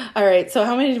didn't. All right. So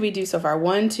how many did we do so far?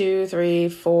 1, 2, 3,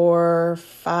 4,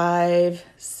 5,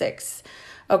 6.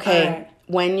 Okay. Right.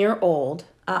 When you're old.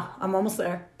 I'm almost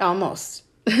there. Almost.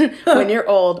 When you're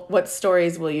old, what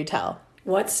stories will you tell?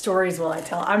 What stories will I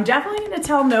tell? I'm definitely going to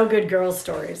tell no good girl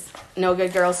stories. No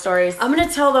good girl stories. I'm going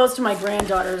to tell those to my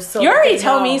granddaughters. So you already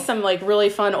tell me some like really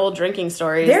fun old drinking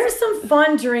stories. There's some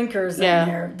fun drinkers in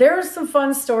there. There are some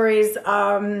fun stories.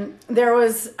 I'm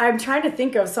trying to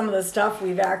think of some of the stuff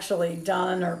we've actually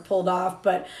done or pulled off,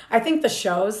 but I think the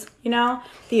shows, the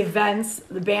events,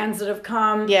 the bands that have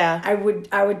come. Yeah.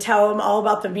 I would tell them all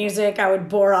about the music. I would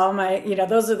bore all my,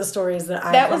 those are the stories that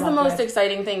I. That was the most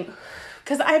exciting thing.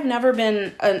 Because I've never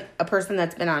been a person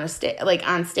that's been on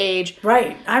on stage.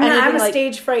 Right. I'm a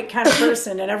stage fright kind of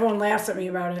person, and everyone laughs at me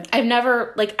about it. I've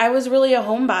never, I was really a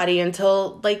homebody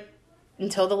until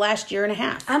the last year and a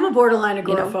half. I'm a borderline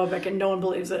agoraphobic, and no one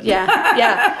believes it.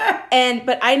 Yeah.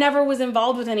 But I never was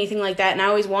involved with anything like that, and I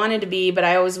always wanted to be, but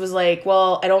I always was like,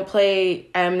 well, I don't play,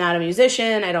 I'm not a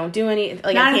musician, I don't do any, not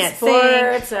I can't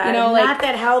sports, sing. I'm not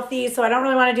that healthy, so I don't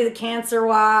really want to do the cancer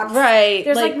walks. Right.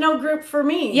 There's no group for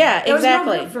me. Yeah, there exactly.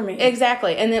 Was no group for me.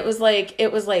 Exactly. And it was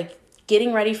like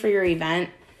getting ready for your event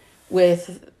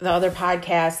with the other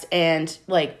podcast and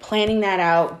planning that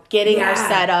out, getting our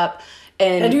setup.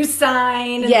 And the new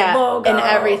sign and the logo. And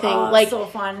everything. So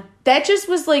fun. That just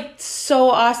was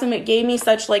so awesome. It gave me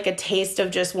such a taste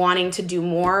of just wanting to do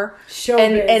more.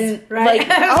 Showbiz, and right?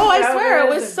 I swear, it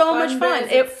was so much fun.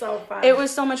 It's so fun. It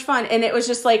was so much fun. And it was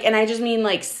just and I just mean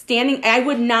standing, I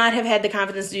would not have had the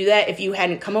confidence to do that if you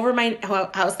hadn't come over to my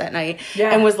house that night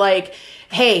and was like,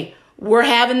 hey, we're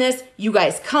having this. You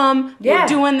guys come. We're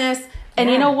doing this. And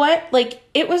you know what?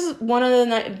 It was one of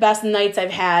the best nights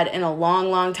I've had in a long,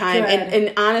 long time.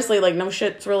 And honestly, no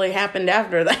shit's really happened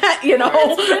after that,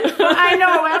 I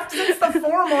know. Since the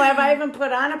formal, have I even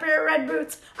put on a pair of red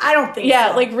boots? I don't think so.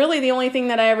 Yeah, really the only thing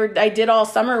that I did all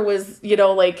summer was, get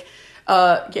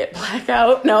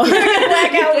blackout. No.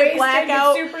 Get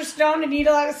blackout. Get super stoned and eat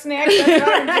a lot of snacks. That's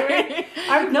what I'm doing.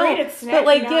 I'm great at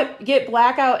snacking. But get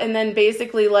blackout and then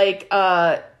basically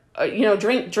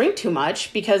drink too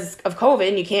much because of COVID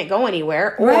and you can't go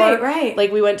anywhere. Or,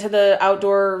 right. We went to the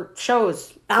outdoor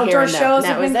shows. Outdoor shows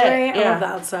have been great. Yeah. I love the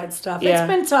outside stuff. Yeah. It's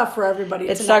been tough for everybody.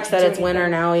 It sucks that it's winter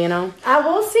now,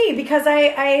 We'll see, because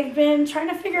I've been trying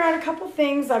to figure out a couple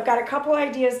things. I've got a couple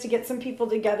ideas to get some people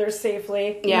together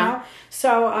safely. You know?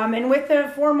 So, and with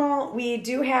the formal, we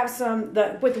do have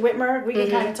with Whitmer, we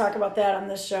can kind of talk about that on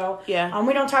this show. Yeah.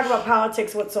 We don't talk about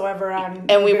politics whatsoever on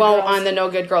And we won't on the No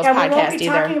Good Girls podcast either. We won't be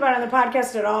talking about it on the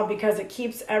podcast at all, because it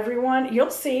keeps everyone, you'll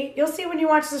see when you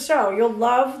watch the show. You'll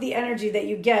love the energy that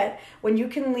you get when you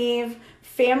can leave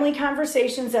family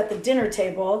conversations at the dinner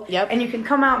table, and you can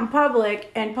come out in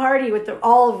public and party with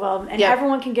all of them, and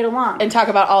everyone can get along. And talk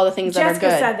about all the things Jessica that are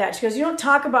good. said that. She goes, you don't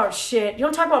talk about shit. You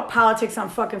don't talk about politics on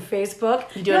fucking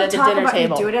Facebook. You do it at the dinner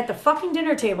table. You do it at the fucking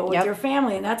dinner table with your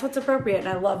family, and that's what's appropriate, and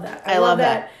I love that. I love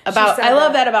that. I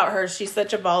love that about her. She's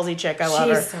such a ballsy chick. I love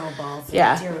her. She's so ballsy.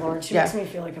 Yeah. Dear Lord. She makes me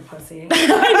feel like a pussy.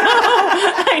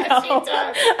 I know. She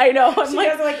does. I know. She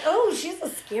goes oh, she's a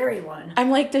scary one. I'm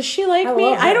like, does she like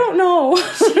me? I don't know.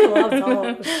 She loves all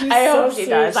of us. I hope she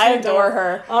does. I adore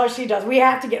her. Oh, she does. We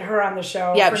have to get her on the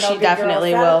show. Yeah, she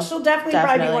definitely will. She'll definitely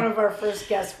probably be one of our first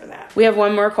guests for that. We have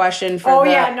one more question for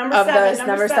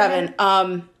number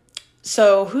seven.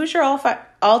 So who's your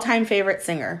all-time favorite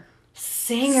singer?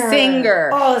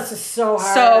 Singer. Oh, this is so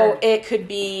hard. So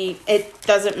it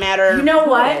doesn't matter. You know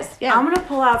what? I'm going to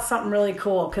pull out something really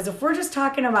cool, because if we're just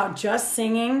talking about just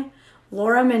singing,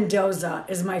 Laura Mendoza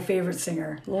is my favorite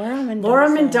singer. Laura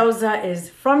Mendoza is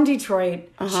from Detroit.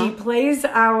 She plays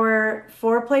our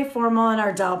foreplay formal in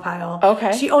our doll pile.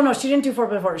 Okay. She didn't do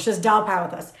foreplay formal. She does doll pile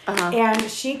with us. And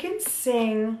she can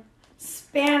sing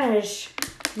Spanish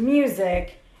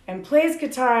music and plays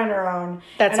guitar on her own.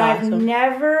 That's awesome. I've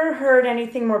never heard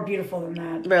anything more beautiful than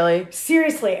that. Really?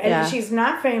 Seriously. And she's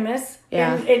not famous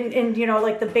in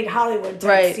the big Hollywood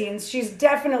type scenes. She's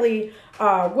definitely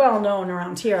well known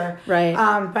around here. Right.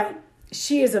 But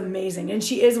she is amazing, and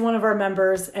she is one of our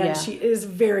members, and she is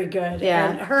very good.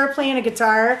 Yeah. And her playing a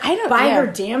guitar by her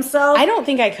damn self. I don't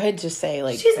think I could just say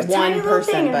she's a one tiny little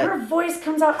person, thing, and her voice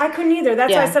comes out. I couldn't either.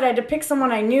 That's why I said I had to pick someone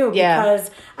I knew,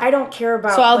 because I don't care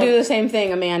about. So I'll do the same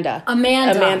thing. Amanda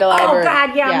Liebert. Oh God,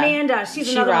 Amanda.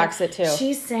 She rocks it too.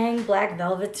 She sang Black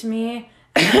Velvet to me.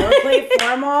 Foreplay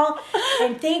formal,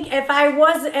 and think if I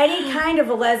was any kind of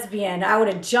a lesbian, I would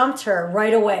have jumped her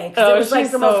right away, because it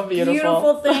was the most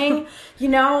beautiful thing.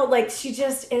 She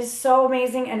just is so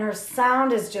amazing, and her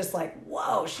sound is just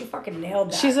whoa, she fucking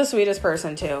nailed that. She's the sweetest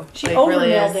person too. She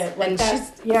over-nailed it. And she's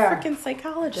a freaking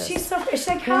psychologist. She's a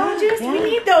psychologist. Yeah. We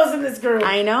need those in this group.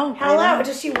 I know. Hello.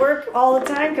 Does she work all the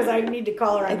time? Because I need to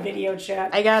call her on video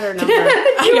chat. I got her number.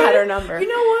 I got her number. You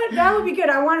know what? That would be good.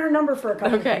 I want her number for a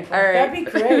couple of people. All right. That'd be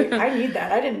be great. I need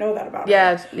that. I didn't know that about her.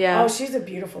 Yeah. Oh, she's a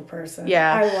beautiful person.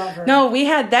 Yeah. I love her. No, we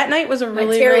had, that night was a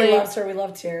really, Terry loves her. We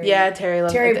love Terry. Yeah, Terry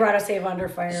loves her. Terry brought us Ava Under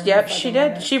Fire. Yep, she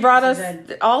did. She brought us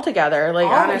all together. Like,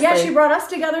 honestly. Yeah, she brought us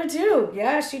together too.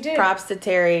 Yeah, she did. Props to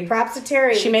Terry.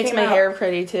 She makes my hair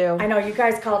pretty too. I know, you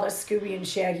guys called us Scooby and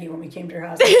Shaggy when we came to her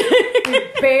house.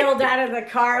 We bailed out of the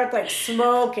car with like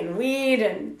smoke and weed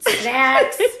and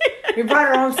snacks. We brought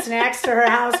our own snacks to her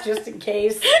house just in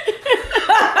case.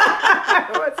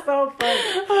 It was so fun.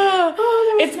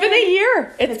 It's been a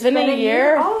year. It's been a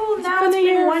year. Oh, now it's been a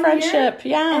year of friendship.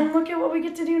 Yeah. And look at what we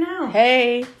get to do now.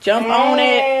 Hey, on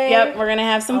it. Yep, we're going to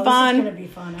have some fun. This is going to be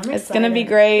fun. I'm excited. It's going to be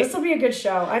great. This will be a good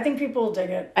show. I think people will dig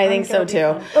it. I think so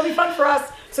too. It'll be fun for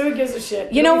us. So who gives a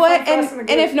shit? You know what? And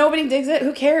if nobody digs it,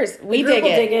 who cares? We dig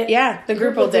it. Yeah, the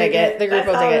group will dig it. The group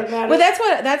will dig it. Well,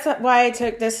 that's why I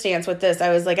took this stance with this. I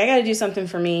was like, I got to do something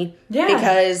for me. Yeah.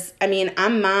 Because I mean,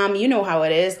 I'm mom. You know how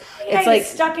it is. It's like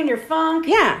stuck in your funk.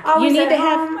 Yeah. Always you need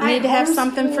to have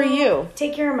something for you.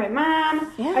 Take care of my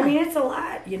mom. Yeah. I mean, it's a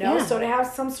lot, you know. Yeah. So to have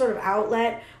some sort of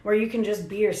outlet where you can just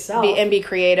be yourself and be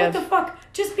creative. What the fuck?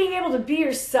 Just being able to be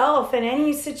yourself in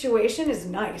any situation is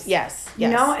nice. Yes. You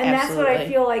know, and that's what I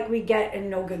feel like we get in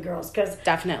No Good Girls, because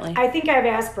definitely I think I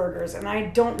have Asperger's, and I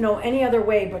don't know any other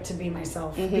way but to be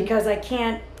myself because I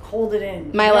can't hold it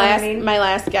in. My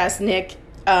last guest, Nick.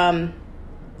 I'm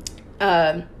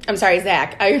sorry,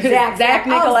 Zach. Zach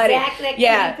Nicoletti.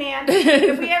 Zach, fan.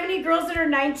 If we have any girls that are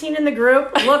 19 in the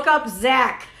group, look up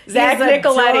Zach. Zach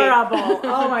Nicoletti. Adorable.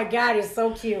 Oh my God, he's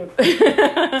so cute.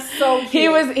 So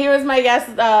cute. He was my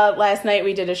guest last night.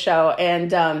 We did a show,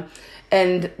 and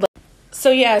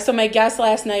so my guest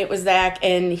last night was Zach,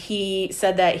 and he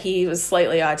said that he was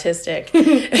slightly autistic,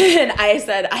 and I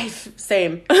said,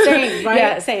 same, right?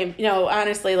 Yeah, same. You know,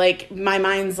 honestly, like my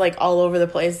mind's like all over the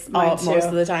place most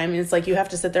of the time, and it's like you have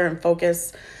to sit there and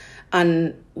focus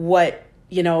on what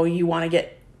you want to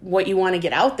get. What you want to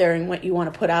get out there and what you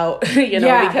want to put out,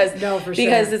 because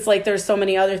it's like there's so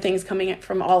many other things coming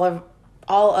from all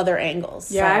other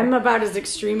angles. Yeah, so. I'm about as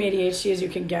extreme ADHD as you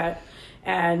can get.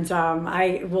 And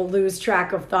I will lose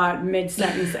track of thought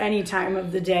mid-sentence any time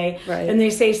of the day. Right. And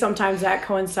they say sometimes that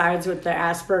coincides with the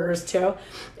Asperger's too.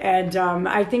 And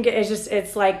I think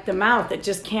it's like the mouth. It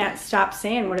just can't stop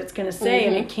saying what it's going to say.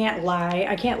 And it can't lie.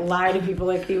 I can't lie to people.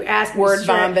 Like, you ask me. Word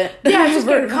vomit. Yeah, it's just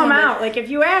going to come out. Like, if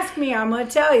you ask me, I'm going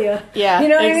to tell you. Yeah, you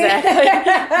know exactly.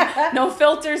 What I mean? No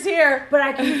filters here. But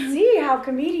I can see how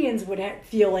comedians would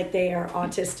feel like they are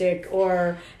autistic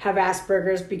or have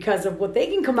Asperger's because of what they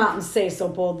can come out and say so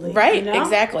boldly. Right, you know?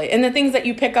 Exactly. And the things that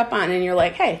you pick up on and you're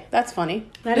like, hey, that's funny.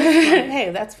 That is funny.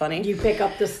 Hey, that's funny. You pick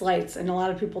up the slights, and a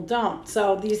lot of people don't.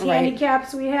 So these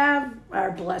handicaps we have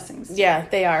are blessings. Yeah,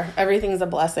 they are. Everything's a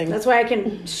blessing. That's why I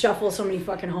can shuffle so many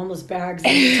fucking homeless bags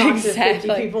and talk to 50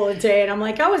 people a day. And I'm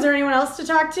like, oh, is there anyone else to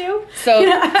talk to? So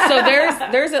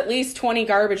there's at least 20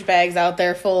 garbage bags out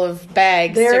there full of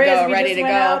bags ready to go.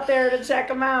 Out there to check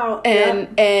them out.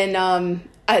 And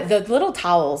the little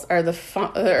towels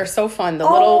are so fun. The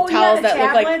little towels that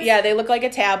tablets. They look like a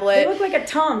tablet. They look like a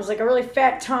Tums, like a really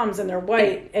fat Tums, and they're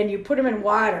white. And you put them in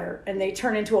water, and they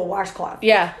turn into a washcloth.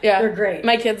 Yeah. They're great.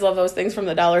 My kids love those things from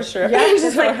the dollar store. Yeah, it's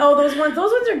just like, those ones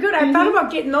are good. I thought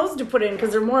about getting those to put in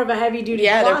because they're more of a heavy duty.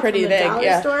 Yeah, cloth they're pretty from the big.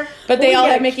 Dollar store. But they all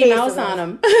have Mickey Mouse on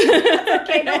them. That's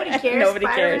okay. Nobody cares. Nobody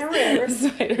cares.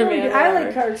 Spider-Man, I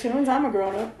like cartoons. I'm a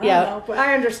grown up. I don't know, but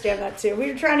I understand that too.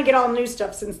 We were trying to get all new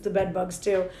stuff since the bed bugs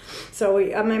too. So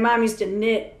my mom used to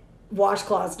knit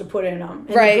washcloths to put in them.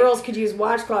 And the girls could use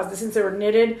washcloths since they were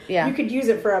knitted. Yeah. You could use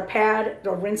it for a pad, a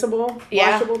rinsable,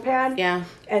 washable pad. Yeah.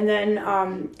 And then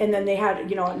they had,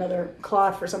 another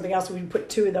cloth for something else. We'd put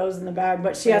 2 of those in the bag,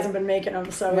 but she hasn't been making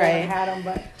them, so we haven't had them.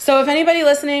 But so if anybody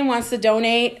listening wants to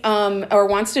donate or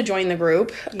wants to join the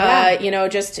group,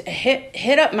 just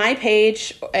hit up my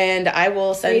page and I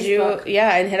will send Facebook.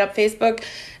 and hit up Facebook.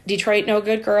 Detroit No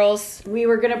Good Girls. We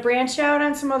were going to branch out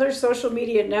on some other social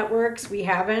media networks. We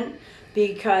haven't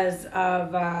because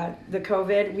of the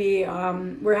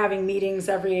COVID. We're having meetings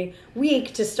every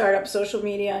week to start up social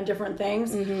media and different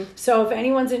things. Mm-hmm. So if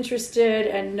anyone's interested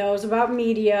and knows about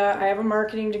media, I have a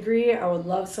marketing degree. I would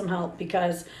love some help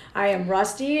because I am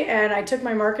rusty and I took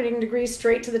my marketing degree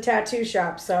straight to the tattoo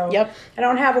shop. So I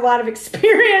don't have a lot of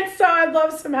experience, so I'd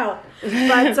love some help.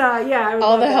 But I would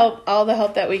all the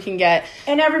help that we can get.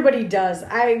 And everybody does.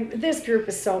 This group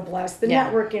is so blessed. The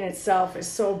network in itself is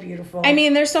so beautiful. I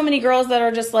mean, there's so many girls that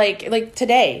are just like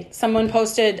today, someone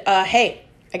posted, hey,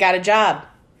 I got a job.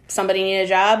 Somebody need a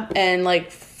job, and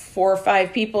like 4 or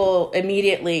 5 people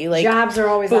immediately. Like jobs are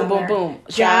always boom, on boom, there. boom.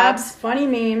 Jobs, funny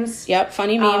memes. Yep,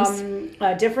 funny memes.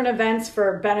 Different events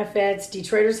for benefits.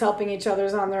 Detroiters helping each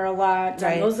other's on there a lot.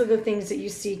 Right. Those are the things that you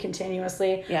see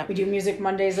continuously. Yep. We do Music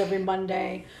Mondays every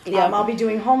Monday. Yep. I'll be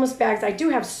doing homeless bags. I do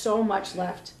have so much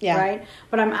left, right?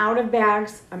 But I'm out of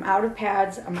bags. I'm out of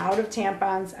pads. I'm out of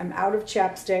tampons. I'm out of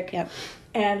chapstick. Yep.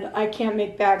 And I can't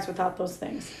make bags without those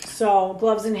things. So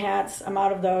gloves and hats, I'm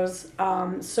out of those.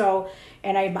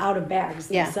 And I'm out of bags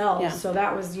themselves. Yeah. So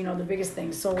that was, the biggest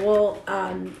thing. So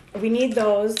we need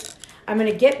those. I'm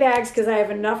going to get bags because I have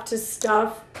enough to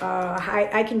stuff.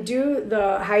 I can do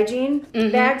the hygiene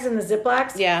bags and the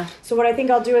Ziplocs. Yeah. So what I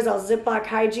think I'll do is I'll Ziploc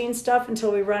hygiene stuff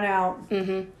until we run out.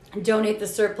 Mm-hmm. Donate the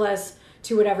surplus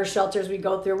to whatever shelters we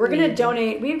go through. We're going to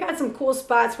donate. We've got some cool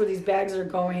spots where these bags are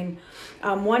going.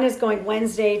 One is going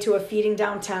Wednesday to a feeding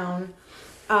downtown.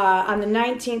 On the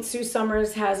 19th, Sue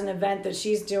Summers has an event that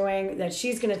she's doing that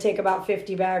she's going to take about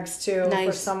 50 bags to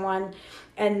for someone.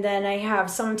 And then I have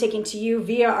someone taking to you.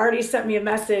 Via already sent me a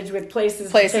message with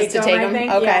places to take them. I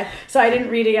think. Okay. Yeah. So I didn't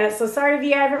read it yet. So sorry,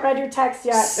 Via, I haven't read your text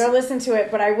yet or listened to it,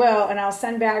 but I will. And I'll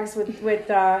send bags with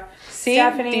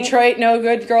Stephanie. Detroit no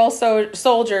good girl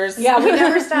soldiers. Yeah, we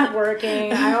never stop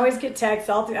working. I always get texts.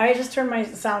 I just turn my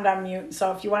sound on mute.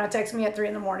 So if you want to text me at 3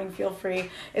 a.m, feel free.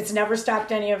 It's never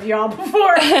stopped any of y'all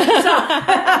before. So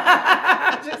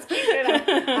just keep it up.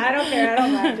 I don't care. I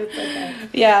don't mind. It's okay.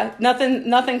 Yeah,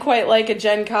 nothing quite like a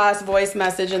Jen Koss voice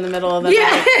message in the middle of the night.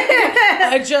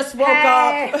 I just woke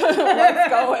up. What's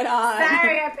going on?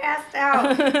 Sorry, I passed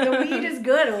out. The weed is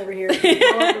good over here.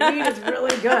 The weed is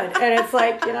really good. And it's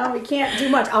like, we can't do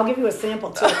much. I'll give you a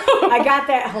sample, too. I got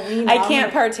that Helena. I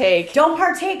can't partake. Don't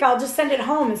partake. I'll just send it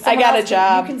home. And I got a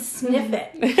job. You can sniff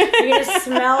it. You're going to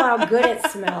smell how good it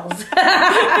smells.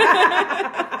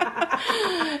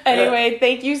 Anyway,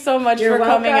 thank you so much You're for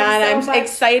coming on. So I'm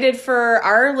excited for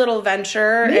our little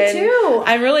venture. Me too.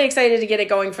 I'm really excited to get it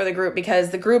going for the group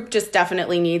because the group just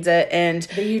definitely needs it. And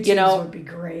the YouTubes would be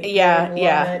great. Yeah,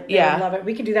 I love it.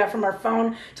 We can do that from our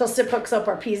phone till Sip hooks up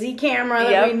our PZ camera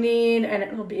that we need, and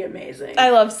it will be amazing. I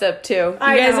love Sip too. You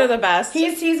guys are the best.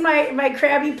 He's my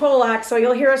crabby Polak, so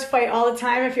you'll hear us fight all the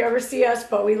time if you ever see us,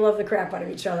 but we love the crap out of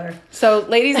each other. So,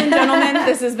 ladies and gentlemen,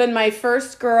 this has been my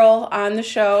first girl on the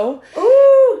show.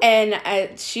 Ooh!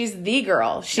 And she's the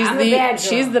girl. She's the bad girl.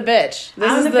 She's the bitch.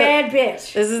 I'm the bad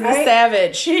bitch. This is the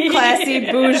savage,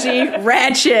 classy, bougie,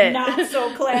 ratchet. Not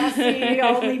so classy,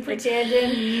 only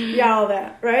pretending. Yeah, all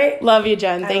that, right? Love you,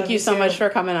 Jen. Thank you so much for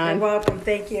coming on. You're welcome.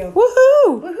 Thank you.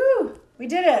 Woohoo! Woohoo! We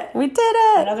did it. We did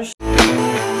it. Another